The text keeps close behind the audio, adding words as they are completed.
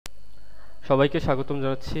সবাইকে স্বাগতম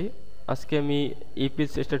জানাচ্ছি। আজকে আমি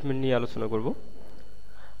ইপিস স্টেটমেন্ট নিয়ে আলোচনা করব।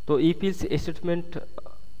 তো ইপিস স্টেটমেন্ট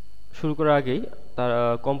শুরু করার আগেই তার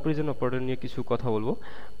কম্পারিজন অপারেটর নিয়ে কিছু কথা বলবো।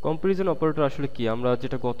 কম্পারিজন অপারেটর আসলে কি, আমরা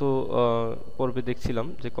যেটা গত পর্বে দেখছিলাম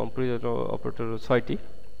যে কম্পারিজন অপারেটর 6টি,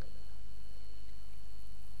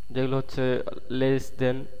 যেগুলো হচ্ছে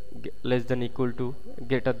less than equal to,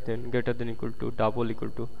 greater than equal to, double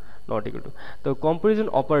equal to, not equal to. তো কম্পারিজন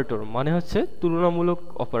অপারেটর মানে হচ্ছে তুলনামূলক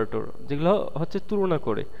অপারেটর, যেগুলো হচ্ছে তুলনা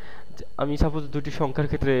করে। আমি সাপোজ দুটি সংখ্যার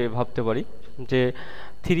ক্ষেত্রে ভাবতে পারি যে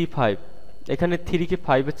 3, 5, এখানে 3 কি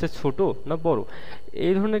 5-এর চেয়ে ছোট না বড়,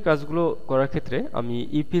 এই ধরনের কাজগুলো করার ক্ষেত্রে আমি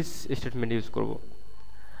ইপিস স্টেটমেন্ট ইউজ করব।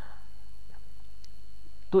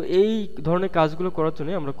 তো এই ধরনের কাজগুলো করার জন্য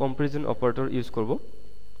আমরা কম্পারিজন অপারেটর ইউজ করব।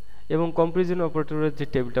 এবং কম্পারিজন অপারেটরের যে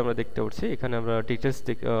টেবিলটা আমরা দেখতে পাচ্ছি, এখানে আমরা ডিটেলস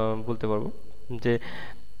বলতে পারবো, যে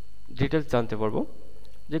ডিটেলস জানতে পারবো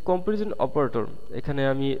যে কম্পারিজন অপারেটর এখানে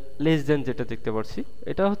আমি লেস দেন যেটা দেখতে পাচ্ছি,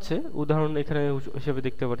 এটা হচ্ছে উদাহরণ এখানে হিসেবে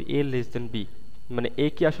দেখতে পারি এ লেস দেন বি, মানে এ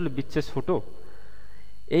কি আসলে বির চেয়ে ছোট।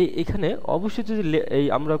 এখানে অবশ্যই যদি এই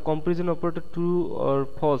আমরা comparison operator true or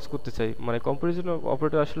false করতে চাই, মানে কম্পারিজন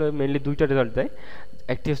অপারেটর আসলে মেইনলি দুইটা রেজাল্ট দেয়,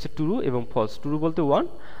 একটি হচ্ছে ট্রু এবং ফলস। ট্রু বলতে 1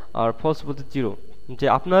 আর ফলস বলতে 0, যে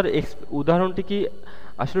আপনার উদাহরণটি কি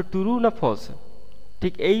আসলে ট্রু না ফলস,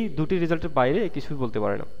 ঠিক এই দুটি রেজাল্টের বাইরে কিছুই বলতে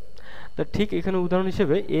পারে না। তা ঠিক এখানে উদাহরণ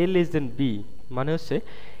হিসেবে এ লেস দেন বি মানে হচ্ছে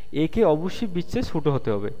এ কে অবশ্যই বির চেয়ে ছোট হতে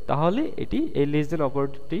হবে, তাহলে এটি এ লেস দেন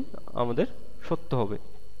অপারেটরটি আমাদের সত্য হবে।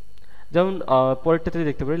 যেমন পরেরটাতে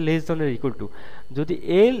দেখতে পারি লেস দেন ইকুয়াল টু, যদি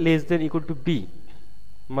এ less than equal to B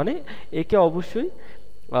মানে এ কে অবশ্যই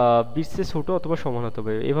বির চেয়ে ছোট অথবা সমান হতে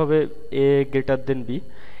হবে। এভাবে এ গ্রেটার দেন বি,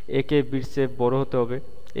 এ কে বির চেয়ে বড় হতে হবে।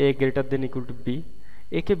 এ greater than equal to B,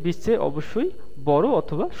 একে বির চেয়ে অবশ্যই বড়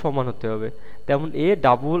অথবা সমান হতে হবে। তেমন এ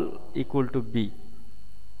ডাবল ইকুয়াল টু বি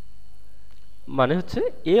মানে হচ্ছে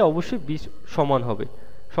এ অবশ্যই বি সমান হবে,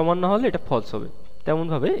 সমান না হলে এটা ফলস হবে।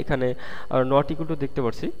 তেমনভাবে এখানে নট ইকুয়াল টু দেখতে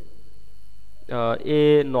পাচ্ছি, এ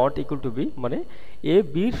নট ইকুয়াল টু বি মানে এ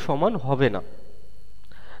বির সমান হবে না।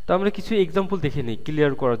 তো আমরা কিছু এক্সাম্পল দেখে নিই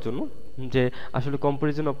ক্লিয়ার করার জন্য যে আসলে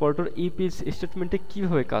কম্পারিজন অপারেটর ইপিস স্টেটমেন্টে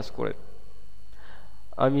কীভাবে কাজ করে।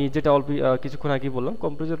 আমি যেটা অল্প কিছুক্ষণ আগে বললাম,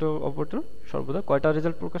 কম্পারিজন অপারেটর সর্বদা কয়টা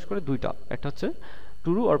রেজাল্ট প্রকাশ করে? দুইটা, একটা হচ্ছে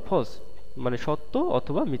ট্রু আর ফলস মানে সত্য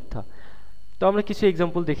অথবা মিথ্যা। তো আমরা কিছু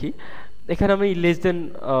এক্সাম্পল দেখি। এখানে আমি লেস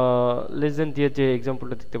দেন দিয়ে যে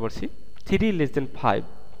এক্সাম্পলটা দেখতে পাচ্ছি, 3 লেস দেন 5,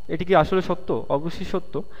 এটি কি আসলে সত্য? অবশ্যই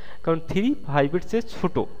সত্য, কারণ 3 5-এর চেয়ে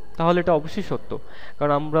ছোট, তাহলে এটা অবশ্যই সত্য।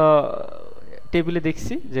 কারণ আমরা টেবিলে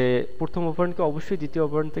দেখছি যে প্রথম অপারেন্ডকে অবশ্যই দ্বিতীয়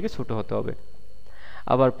অপারেন্ড থেকে ছোট হতে হবে।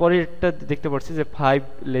 আবার পরেরটা দেখতে পাচ্ছি যে 5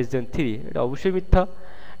 লেস দেন 3, এটা অবশ্যই মিথ্যা,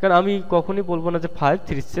 কারণ আমি কখনই বলবো না যে 5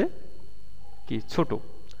 3-এর চেয়ে কি ছোট,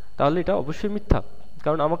 তাহলে এটা অবশ্যই মিথ্যা।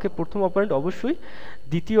 কারণ আমাকে প্রথম অপারেন্ড অবশ্যই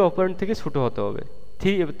দ্বিতীয় অপারেন্ড থেকে ছোট হতে হবে।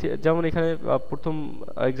 যেমন এখানে প্রথম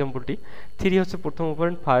এক্সাম্পলটি 3 হচ্ছে প্রথম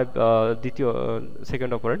অপারেন্ড, 5 দ্বিতীয়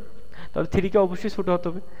সেকেন্ড অপারেন্ড, তাহলে 3-কে অবশ্যই ছোট হতে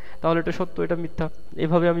হবে, তাহলে এটা সত্য, এটা মিথ্যা।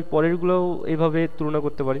 এভাবে আমি পরেরগুলোও এভাবে তুলনা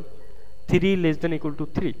করতে পারি। 3 লেস দেন ইকুয়াল টু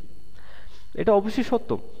 3, এটা অবশ্যই সত্য,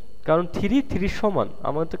 কারণ 3 সমান,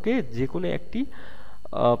 আমাদেরকে যে কোনো একটি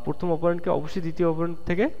প্রথম অপারেন্ডকে অবশ্যই দ্বিতীয় অপারেন্ড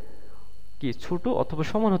থেকে কি ছোট অথবা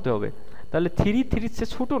সমান হতে হবে। তাহলে 3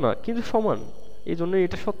 চেয়ে ছোট না কিন্তু সমান, এই জন্য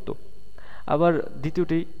এটা সত্য। আবার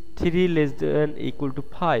দ্বিতীয়টি 3 লেস দেন ইকুয়াল টু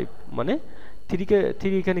 5 মানে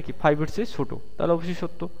 3 এখানে কি 5-এর চেয়ে ছোট, তাহলে অবশ্যই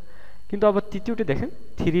সত্য। কিন্তু আবার তৃতীয়টি দেখেন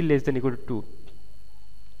 3 লেস দেন ইকুয়াল টু 2,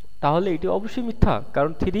 তাহলে এটি অবশ্যই মিথ্যা,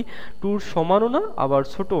 কারণ 3 2-র সমানও না আবার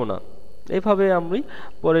ছোটও না। এইভাবে আমি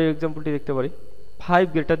পরের এক্সাম্পলটি দেখতে পারি 5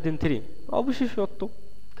 গ্রেটার দেন 3, অবশ্যই সত্য,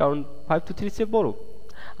 কারণ 5 তো 3-এর চেয়ে বড়।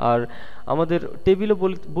 আর আমাদের টেবিলে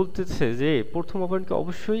বলতেছে যে প্রথম অপারেন্ডকে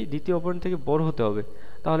অবশ্যই দ্বিতীয় অপারেন্ড থেকে বড় হতে হবে,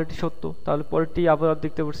 তাহলে এটি সত্য, তাহলে পরেরটি আবার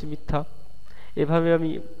দেখতে পাচ্ছি মিথ্যা। এভাবে আমি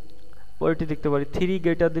পরেরটি দেখতে পারি 3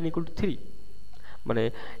 গ্রেটার দেন ইকুয়াল টু 3, মানে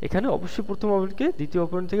এখানে অবশ্যই প্রথম অপারেন্ডকে দ্বিতীয়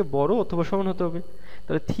অপারেন্ড থেকে বড় অথবা সমান হতে হবে,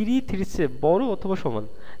 তাহলে 3 চেয়ে বড় অথবা সমান,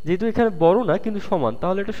 যেহেতু এখানে বড় না কিন্তু সমান,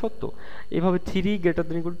 তাহলে এটা সত্য। এভাবে 3 গ্রেটার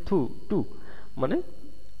দেন ইকুয়াল টু 2 মানে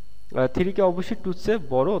 3-কে অবশ্যই 2-র চেয়ে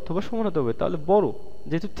বড় অথবা সমান হতে হবে, তাহলে বড়,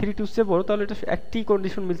 যেহেতু 3 2-র চেয়ে বড়, তাহলে এটা একটি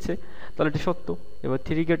কন্ডিশন মিলছে, তাহলে এটা সত্য। এবার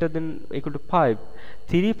 3 গ্রেটার দেন ইকুয়াল টু 5,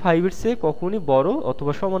 3 5-এর চেয়ে কখনই বড়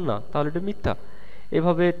অথবা সমান না, তাহলে এটা মিথ্যা।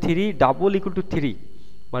 এভাবে 3 ডাবল ইকুয়াল টু 3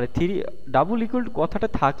 মানে 3 ডাবল ইকুয়াল টু কথাটা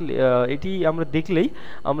থাকলে এটি আমরা দেখলেই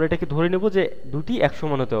আমরা এটাকে ধরে নেব যে দুটি এক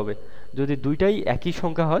সমান হতে হবে। যদি দুইটাই একই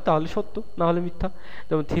সংখ্যা হয় তাহলে সত্য, না হলে মিথ্যা।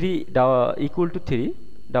 যেমন 3 equal to 3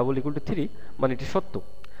 double equal to 3 মানে এটি সত্য,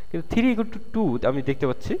 কিন্তু 3 ইকুয়াল টু 2 আমি দেখতে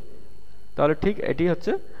পাচ্ছি, তাহলে ঠিক এটি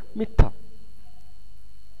হচ্ছে মিথ্যা।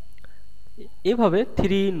 এভাবে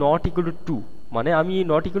 3 নট ইকুয়াল টু মানে আমি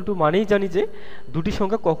নট ইকুয়াল টু মানেই জানি যে দুটি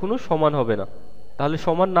সংখ্যা কখনো সমান হবে না, তাহলে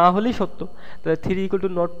সমান না হলেই সত্য। তাহলে 3 ইকুয়াল টু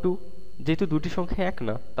নট 2, যেহেতু দুটি সংখ্যা এক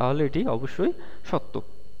না তাহলে এটি অবশ্যই সত্য।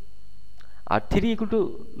 আর 3 ইকুয়াল টু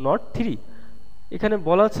নট 3, এখানে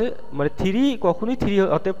বলা আছে মানে 3 কখনোই 3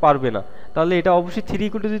 হতে পারবে না, তাহলে এটা অবশ্যই 3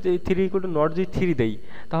 ইকুয়াল টু যদি 3 ইকুয়াল টু নট যদি 3 দেই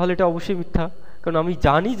তাহলে এটা অবশ্যই মিথ্যা, কারণ আমি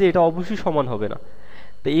জানি যে এটা অবশ্যই সমান হবে না।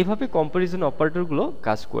 তো এইভাবে কম্প্যারিজন অপারেটরগুলো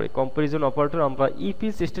কাজ করে। কম্প্যারিজন অপারেটর আমরা ইফ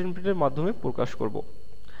ইলস স্টেটমেন্টের মাধ্যমে প্রকাশ করব।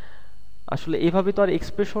 আসলে এভাবে তো আর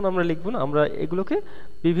এক্সপ্রেশন আমরা লিখবো না, আমরা এগুলোকে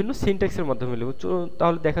বিভিন্ন সিনট্যাক্সের মাধ্যমে লিখব।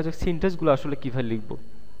 তাহলে দেখা যাক সিনট্যাক্সগুলো আসলে কীভাবে লিখবো।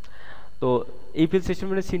 তো ইফ ইলস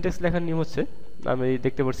স্টেটমেন্টের সিনট্যাক্স লেখার নিয়ম হচ্ছে, আমি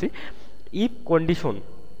দেখতে পাচ্ছি ইফ কন্ডিশন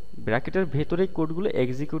ব্র্যাকেটের ভেতরে কোডগুলো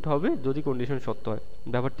এক্সিকিউট হবে যদি কন্ডিশন সত্য হয়।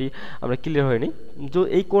 ব্যাপারটি আমরা ক্লিয়ার হয়নি।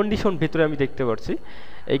 এই কন্ডিশন ভেতরে আমি দেখতে পাচ্ছি,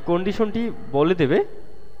 এই কন্ডিশনটি বলে দেবে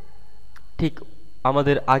ঠিক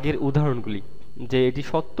আমাদের আগের উদাহরণগুলি যে এটি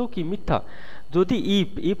সত্য কি মিথ্যা। যদি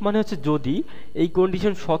ইফ মানে হচ্ছে যদি এই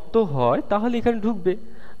কন্ডিশন সত্য হয় তাহলে এখানে ঢুকবে,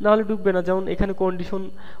 নাহলে ঢুকবে না। যেমন এখানে কন্ডিশন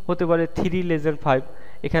হতে পারে 3<5,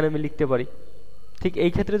 এখানে আমি লিখতে পারি। ঠিক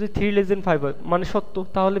এই ক্ষেত্রে যদি 3<5 হয় মানে সত্য,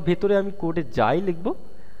 তাহলে ভেতরে আমি কোডে যাই লিখব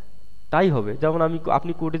তাই হবে। যেমন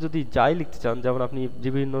আপনি কোডে যদি যাই লিখতে চান, যেমন আপনি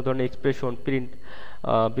বিভিন্ন ধরনের এক্সপ্রেশন প্রিন্ট,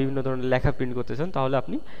 বিভিন্ন ধরনের লেখা প্রিন্ট করতে চান, তাহলে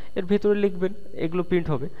আপনি এর ভেতরে লিখবেন, এগুলো প্রিন্ট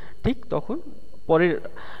হবে। ঠিক তখন পরের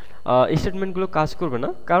স্টেটমেন্টগুলো কাজ করবে না,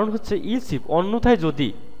 কারণ হচ্ছে ইলস ইফ অন্যথায় যদি,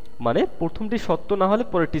 মানে প্রথমটি সত্য না হলে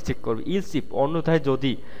পরেরটি চেক করবে। ইলস ইফ অন্যথায়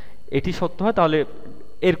যদি এটি সত্য হয় তাহলে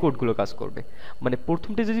এর কোডগুলো কাজ করবে। মানে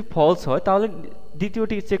প্রথমটি যদি ফলস হয় তাহলে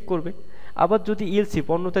দ্বিতীয়টি চেক করবে। আবার যদি ইলস ইফ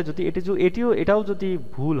অন্যথায় যদি এটাও যদি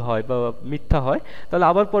ভুল হয় বা মিথ্যা হয় তাহলে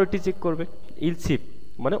আবার পরেরটি চেক করবে। ইলস ইফ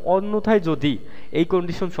মানে অন্যথায় যদি এই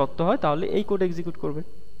কন্ডিশন সত্য হয় তাহলে এই কোড এক্সিকিউট করবে।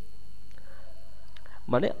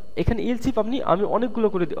 মানে এখানে ইলস ইফ আমি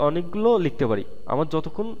অনেকগুলো লিখতে পারি, আমার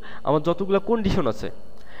যতগুলো কন্ডিশন আছে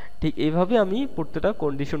ঠিক এইভাবে আমি প্রত্যেকটা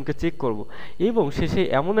কন্ডিশনকে চেক করব এবং শেষে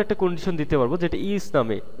এমন একটা কন্ডিশন দিতে পারবো যেটা ইলস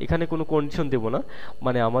নামে, এখানে কোনো কন্ডিশন দেব না।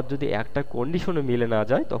 মানে আমার যদি একটা কন্ডিশনে মিলে না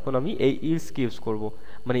যায় তখন আমি এই ইলসকে ইউজ করব,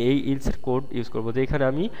 মানে এই ইলসের কোড ইউজ করব, যে এখানে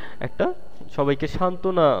আমি একটা সবাইকে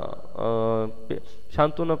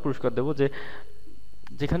সান্ত্বনা পুরস্কার দেব,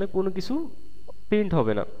 যেখানে কোনো কিছু প্রিন্ট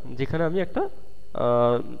হবে না, যেখানে আমি একটা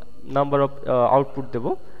নাম্বার অফ আউটপুট দেব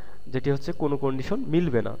যেটি হচ্ছে কোনো কন্ডিশন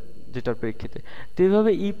মিলবে না যেটার প্রেক্ষিতে। তো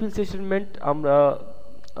এইভাবে ইফ ইলস স্টেটমেন্ট আমরা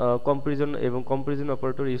কম্পারিজন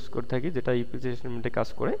অপারেটর ইউজ করে থাকি, যেটা ইফ ইলস স্টেটমেন্টে কাজ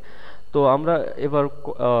করে। তো আমরা এবার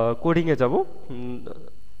কোডিংয়ে যাব,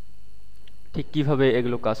 ঠিক কিভাবে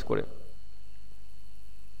এগুলো কাজ করে।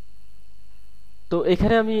 তো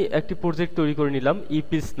এখানে আমি একটি প্রজেক্ট তৈরি করে নিলাম ইফ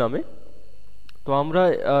ইলস নামে। তো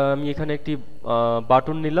আমি এখানে একটি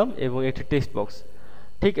বাটন নিলাম এবং একটি টেক্সট বক্স।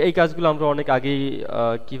 ঠিক এই কাজগুলো আমরা অনেক আগেই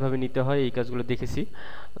কিভাবে নিতে হয় এই কাজগুলো দেখেছি।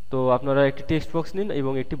 তো আপনারা একটি টেক্সট বক্স নিন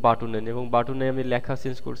এবং একটি বাটন নেন, এবং বাটনে আমি লেখা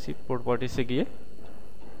চেঞ্জ করছি প্রপার্টিসে গিয়ে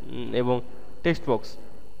এবং টেক্সট বক্স।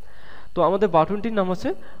 তো আমাদের বাটনটির নাম হচ্ছে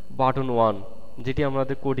বাটন 1, যেটি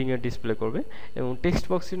আমাদের কোডিংয়ে ডিসপ্লে করবে, এবং টেক্সট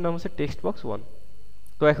বক্সটির নাম হচ্ছে টেক্সট বক্স 1।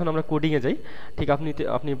 তো এখন আমরা কোডিংয়ে যাই। ঠিক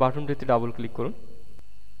আপনি বাটনটিতে ডাবল ক্লিক করুন।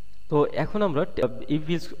 তো এখন আমরা ইফ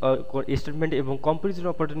ইলস স্টেটমেন্ট এবং কম্পারিজন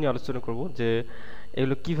অপারেটর নিয়ে আলোচনা করব যে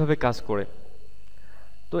এগুলো কিভাবে কাজ করে।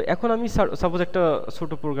 তো এখন আমি সাপোজ একটা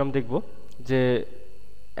ছোট প্রোগ্রাম দেখব, যে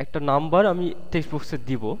একটা নাম্বার আমি টেক্সট বক্সে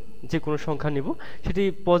দিব, যে কোনো সংখ্যা নিব, সেটি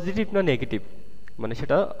পজিটিভ না নেগেটিভ, মানে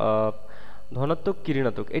সেটা ধনাত্মক কি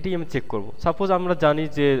ঋণাত্মক, এটি আমি চেক করব। সাপোজ আমরা জানি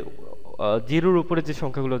যে 0-র উপরে যে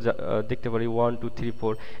সংখ্যাগুলো দেখতে পারি 1 2 3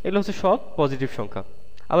 4 এগুলো হচ্ছে সব পজিটিভ সংখ্যা।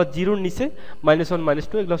 আবার 0-র নিচে -1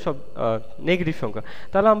 -2 এগুলো সব নেগেটিভ সংখ্যা।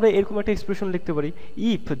 তাহলে আমরা এরকম একটা এক্সপ্রেশন লিখতে পারি,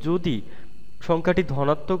 ইফ যদি সংখ্যাটি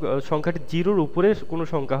 0-র উপরে কোনো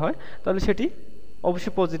সংখ্যা হয় তাহলে সেটি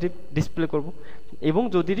অবশ্যই পজিটিভ ডিসপ্লে করব, এবং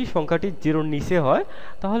যদি সংখ্যাটি 0-র নিচে হয়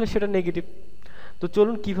তাহলে সেটা নেগেটিভ। তো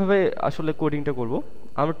চলুন কিভাবে আসলে কোডিংটা করব।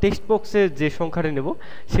 আমরা টেক্সট বক্সে যে সংখ্যাটা নেব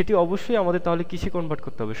সেটি অবশ্যই আমাদের তাহলে কিসে কনভার্ট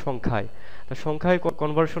করতে হবে, সংখ্যায়। তা সংখ্যায়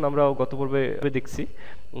কনভার্সন আমরা গত পর্বে দেখছি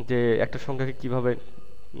যে একটা সংখ্যাকে কিভাবে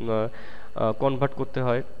কনভার্ট করতে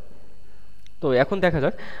হয়। তো এখন দেখা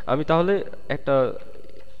যাক, আমি তাহলে একটা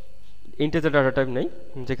ইন্টিজার ডাটা টাইপ নেই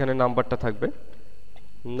যেখানে নাম্বারটা থাকবে।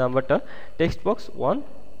 নাম্বারটা টেক্সট বক্স 1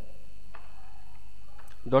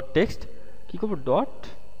 ডট টেক্সট কি করব, ডট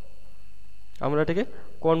আমরা এটাকে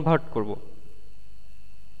কনভার্ট করব।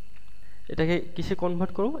 এটাকে কিসে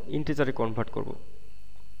কনভার্ট করব, ইন্টিজারে কনভার্ট করব।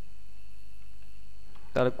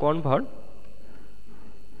 তাহলে কনভার্ট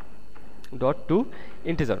ডট টু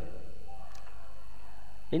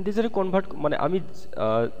ইন্টিজারে কনভার্ট মানে আমি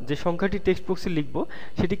যে সংখ্যাটি টেক্সট বক্সে লিখব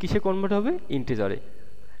সেটি কিসে কনভার্ট হবে, ইন্টিজারে।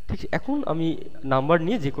 ঠিক এখন আমি নাম্বার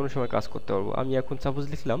নিয়ে যে কোনো সময় কাজ করতে পারবো। আমি এখন সাপোজ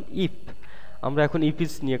লিখলাম ইফ আমরা এখন ইফ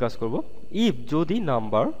নিয়ে কাজ করব। ইফ যদি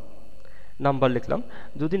নাম্বার লিখলাম,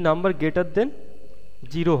 যদি নাম্বার গ্রেটার দেন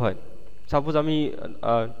 0 হয়, সাপোজ আমি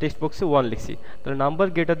টেক্সট বক্সে 1 লিখছি, তাহলে নাম্বার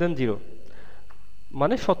গ্রেটার দেন 0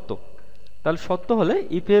 মানে সত্য। তাহলে সত্য হলে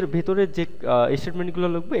ইফের ভেতরে যে স্টেটমেন্টগুলো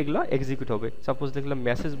লিখবো এগুলো এক্সিকিউট হবে। সাপোজ দেখলাম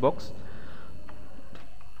message box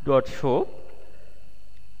dot show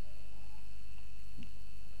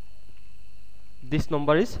this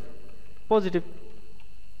number is positive,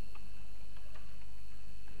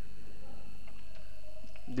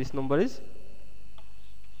 this number is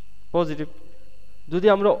positive. যদি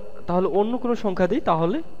আমরা তাহলে অন্য কোনো সংখ্যা দিই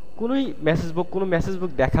তাহলে কোনো মেসেজ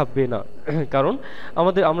বক্স দেখাবে না, কারণ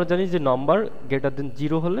আমরা জানি যে নাম্বার গ্রেটার দেন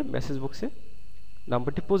 0 হলে মেসেজ বক্সে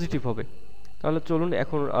নাম্বারটি পজিটিভ হবে। তাহলে চলুন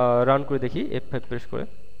এখন রান করে দেখি F5 প্রেস করে।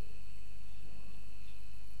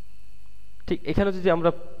 ঠিক এখানে যদি আমরা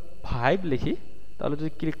 5 লিখি, তাহলে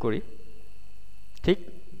যদি ক্লিক করি, ঠিক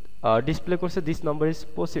ডিসপ্লে করছে this number is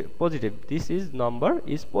positive, this is number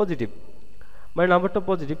is positive, মানে নাম্বারটা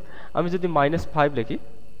পজিটিভ। আমি যদি -5 লিখি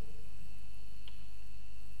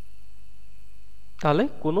তাহলে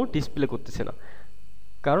কোনো ডিসপ্লে করতেছে না,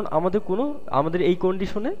 কারণ আমাদের এই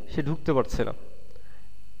কন্ডিশনে সে ঢুকতে পারছে না।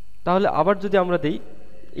 তাহলে আবার যদি আমরা দেই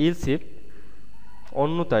এলস ইফ,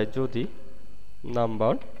 অন্যথায় যদি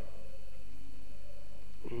নাম্বার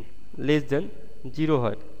লেস দেন 0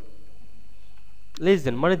 হয়, লেস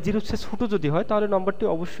দেন মানে 0 চেয়ে ছোট যদি হয়, তাহলে নাম্বারটি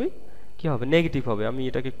অবশ্যই কি হবে, নেগেটিভ হবে। আমি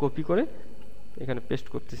এটাকে কপি করে এখানে পেস্ট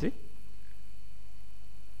করতেছি।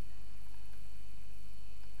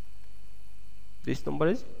 This number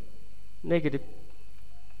is negative.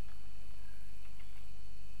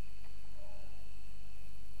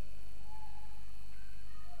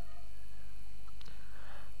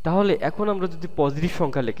 তাহলে এখন আমরা যদি পজিটিভ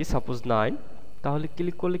সংখ্যা লিখি, সাপোজ 9, তাহলে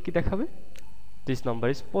ক্লিক করলে কি দেখাবে, দিস নাম্বার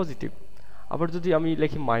ইজ পজিটিভ। আবার যদি আমি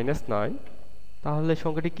লিখি -9, তাহলে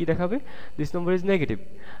সংখ্যাটি কি দেখাবে, দিস নাম্বার ইজ নেগেটিভ।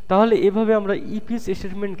 তাহলে এভাবে আমরা ইফ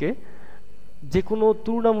স্টেটমেন্টকে যে কোনো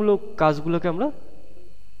তুলনামূলক কাজগুলোকে আমরা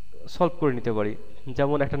সলভ করে নিতে পারি।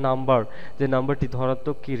 যেমন একটা নাম্বার, যে নাম্বারটি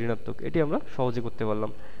ধনাত্মক কি ঋণাত্মক, এটি আমরা সহজে করতে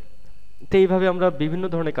পারলাম। তো এইভাবে আমরা বিভিন্ন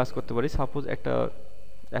ধরনের কাজ করতে পারি। সাপোজ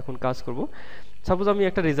এখন কাজ করব, সাপোজ আমি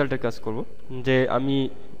একটা রেজাল্টের কাজ করব, যে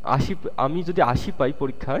আমি যদি 80 পাই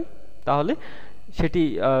পরীক্ষায়, তাহলে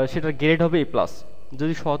সেটার গ্রেড হবে A+।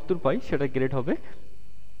 যদি 70 পাই সেটার গ্রেড হবে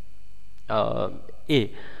A।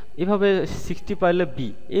 এভাবে 60 পাইলে B।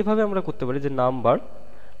 এভাবে আমরা করতে পারি যে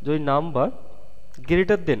যদি নাম্বার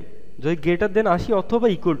গ্রেটার দেন 80 অথবা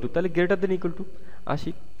ইকুয়াল টু, তাহলে গ্রেটার দেন ইকুয়াল টু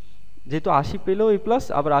 80, যেহেতু 80 পেলেও A+,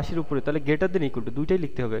 আবার 80-র উপরে, তাহলে গ্রেটার দেন ইকুয়াল টু দুইটাই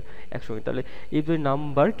লিখতে হবে একসঙ্গে। তাহলে এই যদি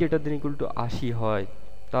number greater than equal to 80 হয়,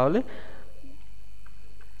 তাহলে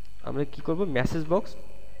আমরা কি করব, message box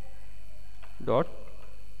dot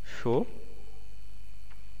show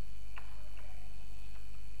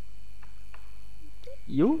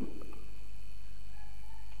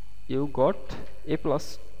you got A+।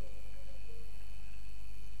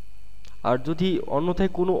 আর যদি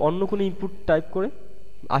অন্যথায় অন্য কোনো ইনপুট টাইপ করে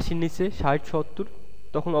 80-র নিচে 60-70,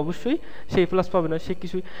 তখন অবশ্যই সে A+ পাবে না,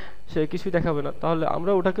 সে কিছুই দেখাবে না। তাহলে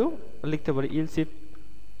আমরা ওটাকেও লিখতে পারি ইলস ইফ,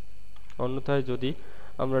 অন্যথায় যদি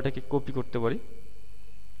আমরা এটাকে কপি করতে পারি,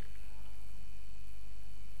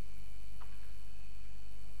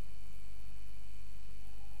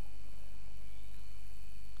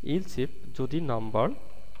 ইলস ইফ যদি number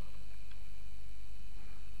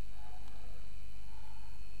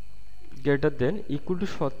greater than equal to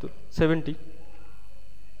 70,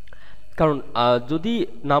 কারণ যদি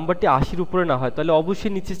নাম্বারটি 80-র উপরে না হয় তাহলে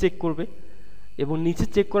অবশ্যই নিচে চেক করবে, এবং নিচে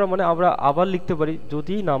চেক করা মানে আমরা আবার লিখতে পারি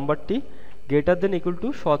যদি নাম্বারটি গ্রেটার দেন ইকুয়াল টু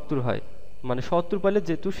 70 হয়, মানে 70 পাইলে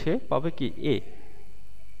যেহেতু সে পাবে কি A।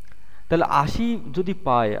 তাহলে 80 যদি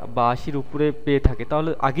পায় বা 80-র উপরে পেয়ে থাকে তাহলে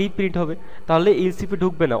আগেই প্রিন্ট হবে, তাহলে এলসিপি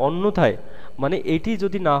ঢুকবে না। অন্যথায় মানে এটি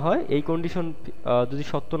যদি না হয়, এই কন্ডিশন যদি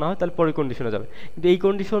সত্য না হয় তাহলে পরের কন্ডিশনে যাবে, কিন্তু এই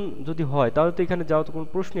কন্ডিশন যদি হয় তাহলে তো এখানে যাওয়া তো কোনো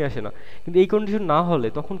প্রশ্নই আসে না। কিন্তু এই কন্ডিশন না হলে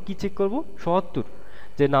তখন কি চেক করব, 70,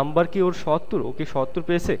 যে নাম্বার কি ওর 70, ওকে 70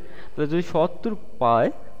 পেয়েছে, তাহলে যদি 70 পায়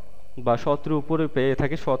বা 70-এর উপরে পেয়ে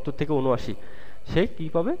থাকে, 70 থেকে 79, সে কি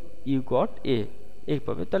পাবে, ইউ গট A, এই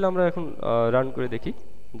পাবে। তাহলে আমরা এখন রান করে দেখি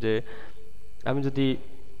যে আমি যদি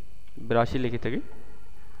 82 লিখে থাকি,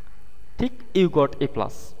 ঠিক ইউ গট A+।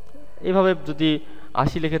 এভাবে যদি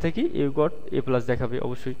 80 লিখে থাকি, ইউ গট A+ দেখাবে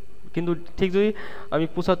অবশ্যই। কিন্তু ঠিক যদি আমি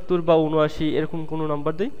 75 বা 79 এরকম কোনো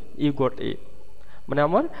নাম্বার দিই, ইউ গট A, মানে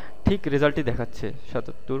আমার ঠিক রেজাল্টই দেখাচ্ছে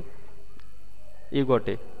 77, ইউ গট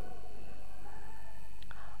A।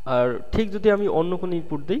 আর ঠিক যদি আমি অন্য কোনো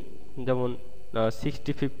ইনপুট দিই, যেমন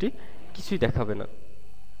 60-50, কিছুই দেখাবে না।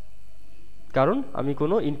 কারণ আমি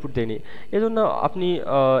কোনো ইনপুট দেইনি। এজন্য আপনি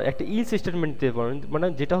একটা ইলস স্টেটমেন্ট দিতে পারেন, মানে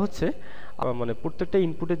যেটা হচ্ছে মানে প্রত্যেকটা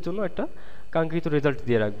ইনপুটের জন্য একটা কাঙ্ক্ষিত রেজাল্ট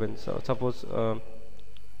দিয়ে রাখবেন। Suppose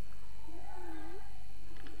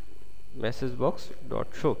message box dot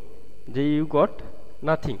show যে ইউ গট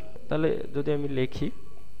নাথিং। তাহলে যদি আমি লিখি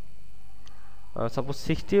সাপোজ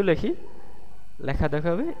 60ও লিখি, লেখা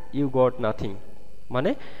দেখাবে ইউ গট নাথিং,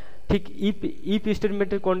 মানে ঠিক ইফ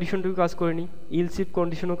স্টেটমেন্টের কন্ডিশনটুকু কাজ করেনি, ইলস ইফ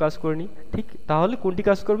কন্ডিশনও কাজ করেনি, ঠিক তাহলে কোনটি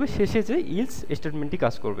কাজ করবে? শেষে যে ইলস স্টেটমেন্টটি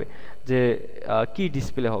কাজ করবে, যে কি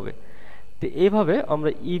ডিসপ্লে হবে। তো এইভাবে আমরা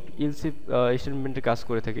ইফ ইলস ইফ স্টেটমেন্টের কাজ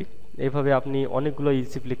করে থাকি। এইভাবে আপনি অনেকগুলো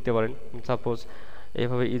ইলস ইফ লিখতে পারেন। সাপোজ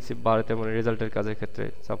এইভাবে ইলস ইফ বাড়াতে মানে রেজাল্টের কাজের ক্ষেত্রে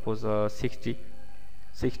সাপোজ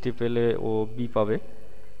 60 পেলে ও বি পাবে।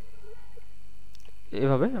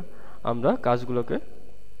 এভাবে আমরা কাজগুলোকে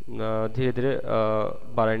ধীরে ধীরে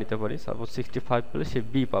বাড়ায় নিতে পারি। সাপোজ 65 পেলে সে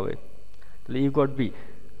বি পাবে, তাহলে ইউ গট বি।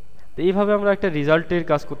 তো এইভাবে আমরা একটা রেজাল্টের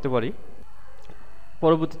কাজ করতে পারি।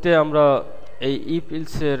 পরবর্তীতে আমরা এই ইফ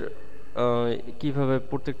ইলসের কীভাবে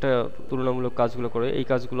প্রত্যেকটা তুলনামূলক কাজগুলো করে, এই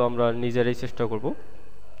কাজগুলো আমরা নিজেরাই চেষ্টা করব।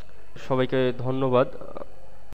 সবাইকে ধন্যবাদ।